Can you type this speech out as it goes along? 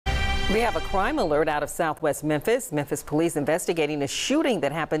We have a crime alert out of southwest Memphis. Memphis police investigating a shooting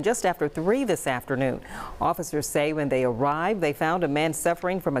that happened just after 3 this afternoon. Officers say when they arrived, they found a man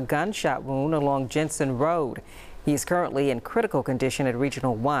suffering from a gunshot wound along Jensen Road. He is currently in critical condition at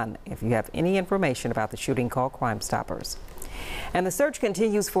Regional 1. If you have any information about the shooting, call Crime Stoppers. And the search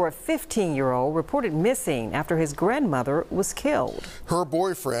continues for a 15-year-old reported missing after his grandmother was killed. Her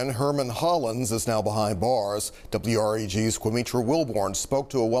boyfriend, Herman Hollins, is now behind bars. WREG's Quimitra Wilborn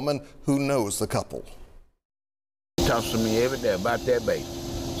spoke to a woman who knows the couple. He talks to me every day about that baby.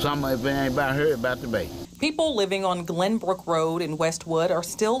 Some if it ain't about her, about the baby. People living on Glenbrook Road in Westwood are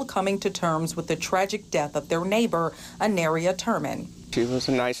still coming to terms with the tragic death of their neighbor, Anaria Turman. She was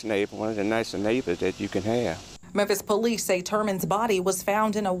a nice neighbor, one of the nicest neighbors that you can have. Memphis police say Turman's body was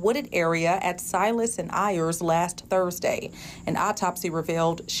found in a wooded area at Silas and Ayers last Thursday. An autopsy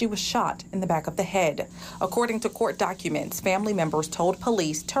revealed she was shot in the back of the head. According to court documents, family members told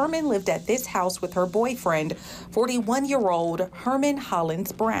police Turman lived at this house with her boyfriend, 41-year-old Herman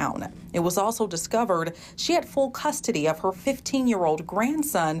Hollins Brown. It was also discovered she had full custody of her 15-year-old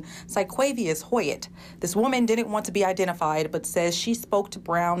grandson, Syquavius Hoyt. This woman didn't want to be identified, but says she spoke to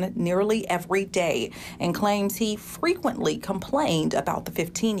Brown nearly every day and claims he frequently complained about the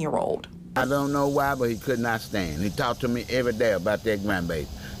 15-year-old. I don't know why, but he could not stand. He talked to me every day about that grandbaby.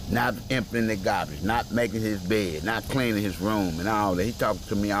 Not emptying the garbage, not making his bed, not cleaning his room and all that. He talked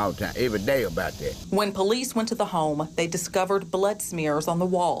to me all the time, every day about that. When police went to the home, they discovered blood smears on the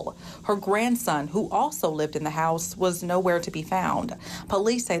wall. Her grandson, who also lived in the house, was nowhere to be found.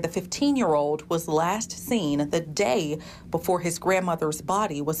 Police say the 15-year-old was last seen the day before his grandmother's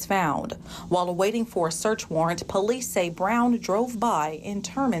body was found. While awaiting for a search warrant, police say Brown drove by in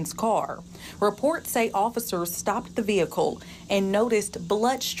Turman's car. Reports say officers stopped the vehicle and noticed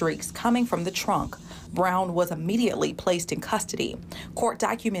blood streaks coming from the trunk. Brown was immediately placed in custody. Court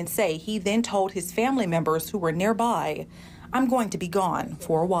documents say he then told his family members who were nearby, "I'm going to be gone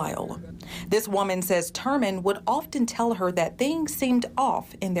for a while." This woman says Turman would often tell her that things seemed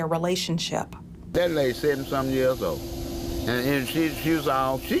off in their relationship. That lady 70-something years old. And she used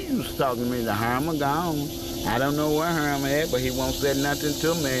to talk to me, the Herman gone. I don't know where Herman is, but he won't say nothing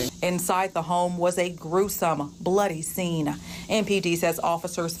to me. Inside the home was a gruesome, bloody scene. MPD says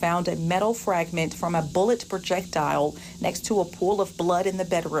officers found a metal fragment from a bullet projectile next to a pool of blood in the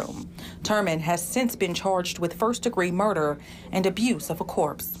bedroom. Turman has since been charged with first-degree murder and abuse of a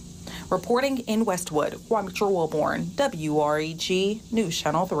corpse. Reporting in Westwood, Quimitra Wilborn, WREG News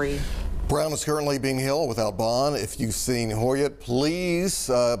Channel 3. Brown is currently being held without bond. If you've seen Hoyt, police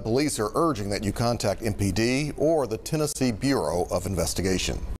are urging that you contact MPD or the Tennessee Bureau of Investigation.